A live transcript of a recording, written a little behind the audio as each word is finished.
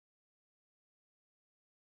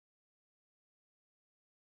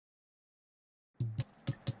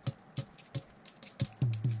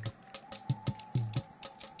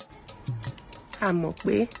àmọ́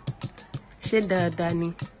pé ṣé dáadáa ni,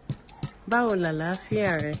 báwo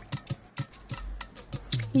làlàáfíà rẹ?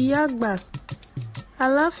 Ìyá àgbà,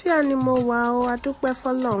 àlàáfíà ni mo wà o, a dúpẹ́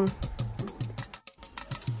fọ́lọ́run.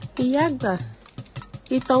 Ìyá àgbà,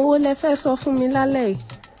 ìtàn wo lẹ fẹ́ sọ fún mi lálẹ́ yìí?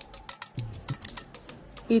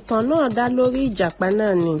 Ìtàn náà dá lórí ìjàpá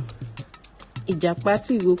náà ni. Ìjàpá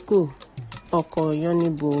tìrókò ọkọ̀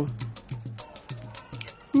Ọ̀yọ́nìbó.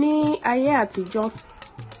 Ní ayé àtijọ́,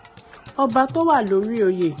 ọba tó wà lórí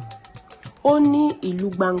oyè ó ní ìlú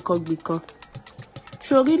gbàǹkangbì kan.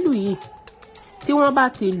 Ṣorílù yìí tí wọ́n bá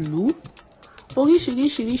ti lù ú,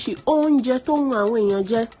 oríṣiríṣi oúnjẹ tó ń àwọn èèyàn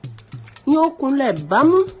jẹ ní ó kúnlẹ̀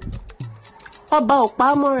bámú. Ọba ò pa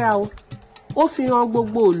á mọ́ra o, ó fi hàn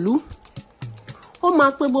gbogbo ìlú. Ó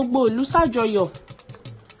máa pe gbogbo ìlú ṣàjọyọ̀.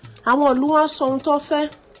 Àwọn ìlú wá sọ ohun tó fẹ́,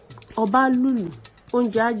 ọba lùlù,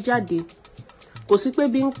 oúnjẹ á jáde, kò sí pé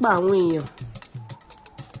bí ń pa àwọn èèyàn.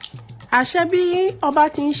 Àṣẹ bí ọba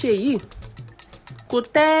ti ń ṣe yìí kò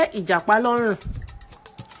tẹ́ ìjàpá lọ́rùn.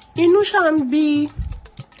 Inú ṣáà ń bí,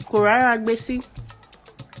 kò rárá gbé sí.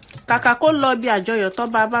 Kàkà kó lọ bí àjọyọ̀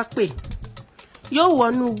tọ́ba bá pè, yóò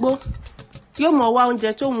wọnú igbó, yóò mọ̀ wá oúnjẹ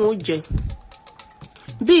tóun ó jẹ.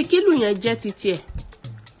 Bí kílù yẹn jẹ́ ti tiẹ̀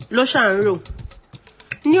ló ṣáà ń rò.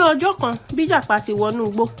 Ní ọjọ́ kan bí ìjàpá ti wọnú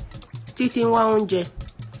igbó títí ń wá oúnjẹ,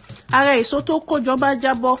 ara èso tó kójọ bá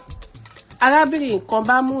jábọ́. Arábìnrin kan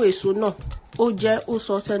bá mú èso náà, ó jẹ, ó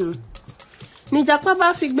sọ sẹ́nu. Níjàpá bá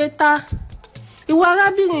fi gbé ta, ìwọ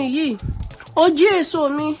arábìnrin yìí, ó jí èso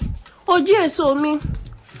mi, ó jí èso mi.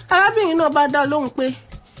 Arábìnrin náà bá dá lóhùn pé,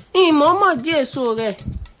 ìmọ̀ mọ̀ jí èso rẹ̀,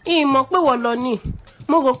 ìmọ̀ pé wọ́n lọ nì,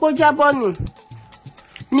 mo rò pé ó jábọ́ nì.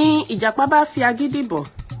 Ní ìjàpá bá fi agídí bọ̀,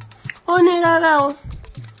 ó ní rárá o,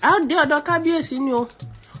 a ó dé ọ̀dọ̀ kábíyèsí ni o,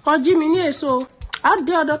 ó jí mi ní èso o, a ó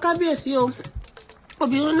dé ọ̀dọ̀ kábíyèsí o.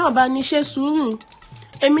 Obìnrin náà bá ní ṣe sùúrù,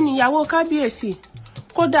 èmi nìyàwó kábíyèsí,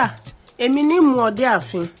 kódà èmi ní mú ọ dé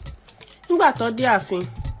ààfin. Nígbà tó dé ààfin,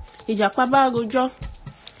 ìjàpá bá rojọ́.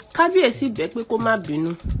 Kábíyèsí bẹ̀ pé kó má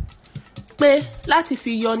bínú, pé láti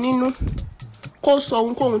fi yọ nínú, kó sọ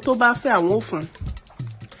ohunkóhun tó bá fẹ́ àwọn ò fún.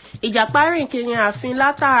 Ìjàpá rìn kiri ààfin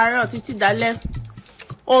látàárọ̀ títí dalẹ́,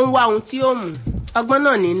 ó ń wá ohun tí ó mú, ọgbọ́n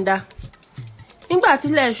náà ní ń dá. Nígbà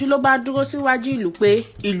tílẹ̀ ṣú ló bá dúró síwájú ìlú pé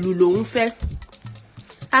ìlú lòun fẹ́.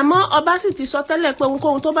 Àmọ́ ọba sì ti sọ tẹ́lẹ̀ pé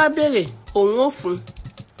ohunkóhun tó bá béèrè òun ó fún.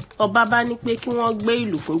 Ọba bá ní pé kí wọ́n gbé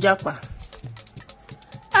ìlú fún Ìjàpá.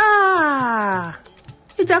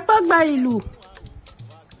 Ìjàpá gba ìlú.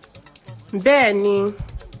 Bẹ́ẹ̀ ni,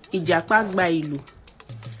 Ìjàpá gba ìlú.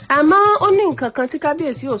 Àmọ́ ó ní nǹkan kan tí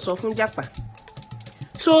kábíyèsí ò sọ fún Ìjàpá.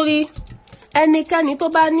 Sórí, ẹnikẹ́ni tó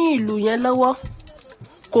bá ní ìlú yẹn lọ́wọ́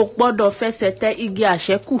kò gbọ́dọ̀ fẹsẹ̀ tẹ igi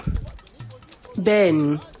àṣẹ́kù. Bẹ́ẹ̀ ni,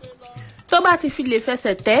 tó bá ti fi lè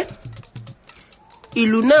fẹsẹ̀ tẹ,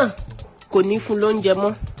 ìlú náà kò ní fún lóúnjẹ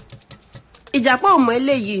mọ́. Ìjàpá ò mọ̀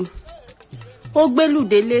eléyìí. Ó gbélù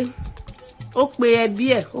délé, ó pe ẹbí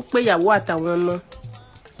ẹ̀, ó pe ìyàwó àtàwọn ọmọ.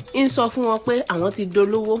 Ń sọ fún wọn pé àwọn ti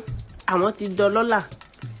dolówó, àwọn ti dọlọ́là.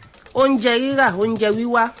 Oúnjẹ rírà, oúnjẹ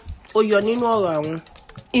wíwá, ó yọ nínú ọ̀rọ̀ àwọn.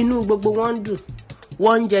 Inú gbogbo wọn dùn,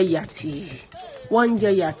 wọ́n ń jẹ yàtì, wọ́n ń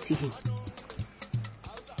jẹ yàtì.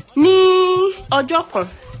 Ní ọjọ́ kan,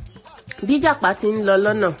 bí Ìjàpá ti ń lọ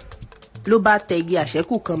lọ́nà, ló bá tẹ igi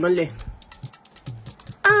àṣẹ́kù kan mọ́lẹ̀.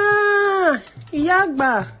 Ìyá àgbà,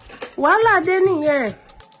 wàhálà dé nìyẹn.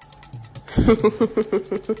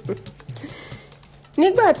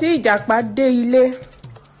 Nígbà tí Ìjàpá dé ilé,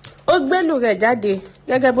 ó gbélù rẹ̀ jáde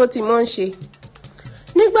gẹ́gẹ́ bó ti mọ́ ń ṣe.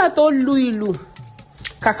 Nígbà tó lu ìlù,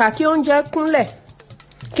 kàkà kí oúnjẹ kúnlẹ̀,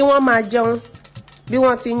 kí wọ́n máa jẹun bí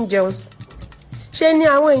wọ́n ti ń jẹun, ṣe ni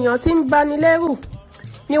àwọn èèyàn tí ń bani lẹ́rù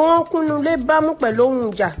ni wọ́n kúnnu lé bámú pẹ̀lú ohun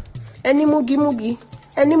ìjà, ẹni múgimúgi,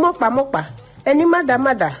 ẹni mọ́pàmọ́pà, ẹni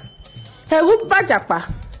mádàmádà. Ẹ̀rù bá Ìjàpá.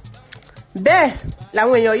 Bẹ́ẹ̀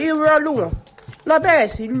làwọn èèyàn yìí rọ́lù wọ́n, lọ bẹ̀rẹ̀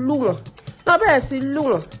sí lù wọ́n, lọ bẹ̀rẹ̀ sí lù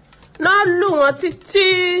wọ́n, lọ lù wọ́n títí.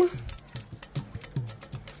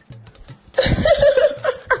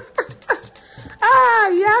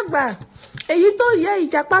 Ìyá àgbà, èyí tó yẹ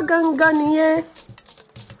Ìjàpá gangan nìyẹn.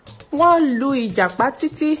 Wọ́n lu Ìjàpá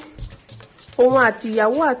títí. Òun àti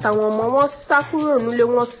ìyàwó àtàwọn ọmọ wọn sá kúrò nílé,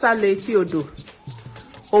 wọn sá lọ etí odò.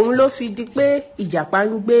 Òun ló fi di pé Ìjàpá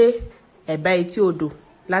ń gbé ẹ̀bá etí odò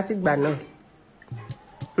látìgbà náà.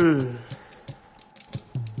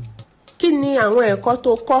 Kí ni àwọn ẹ̀kọ́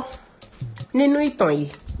tó kọ́ nínú ìtàn yìí?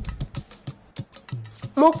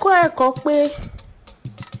 Mo kọ́ ẹ̀kọ́ pé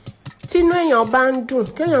tínú èèyàn bá ń dùn,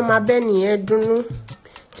 kéèyàn máa bẹ́ nìyẹn dunnú.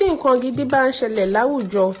 Tí nǹkan gidi bá ń ṣẹlẹ̀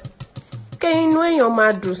láwùjọ, kéèyàn èèyàn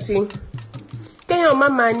máa dùn sí i. Kéèyàn má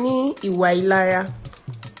máa ní ìwà ìlara.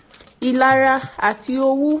 Ìlara àti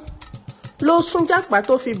owú ló sún jàpá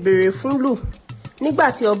tó fi béèrè fún lù nígbà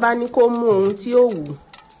tí ọba ní kó mú ohun tí ó wù ú.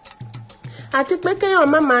 Àti pé kéèyàn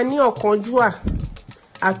má máa ní ọ̀kánjúà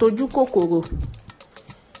àtojú kòkòrò.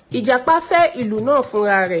 Ìjàpá fẹ́ ìlú náà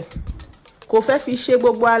fúnra rẹ̀, kò fẹ́ fi ṣe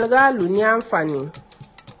gbogbo aráàlú ní àǹfààní.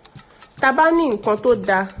 Tá bá ní nǹkan tó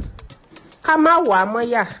dáa, ká má wà á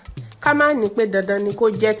mọ́yà, ká má ní pé dandan ni kó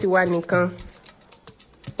jẹ́ tiwa nìkan.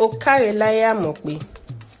 Ó káre láyé àmọ̀ pé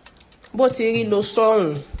bó ti rí ló sọ́hùn.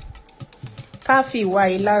 Ká fi ìwà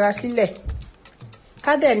ìlara sílẹ̀,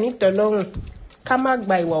 ká dẹ̀ ní ìtẹ́lọ́rùn, ká má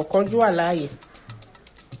gba ìwà ọ̀kánjúà láàyè.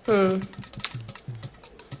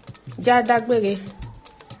 Já dágbére,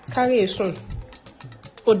 káre sùn,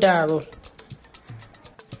 ó dàárọ̀.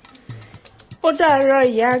 Ó dàárọ̀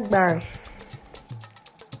ìyá àgbà.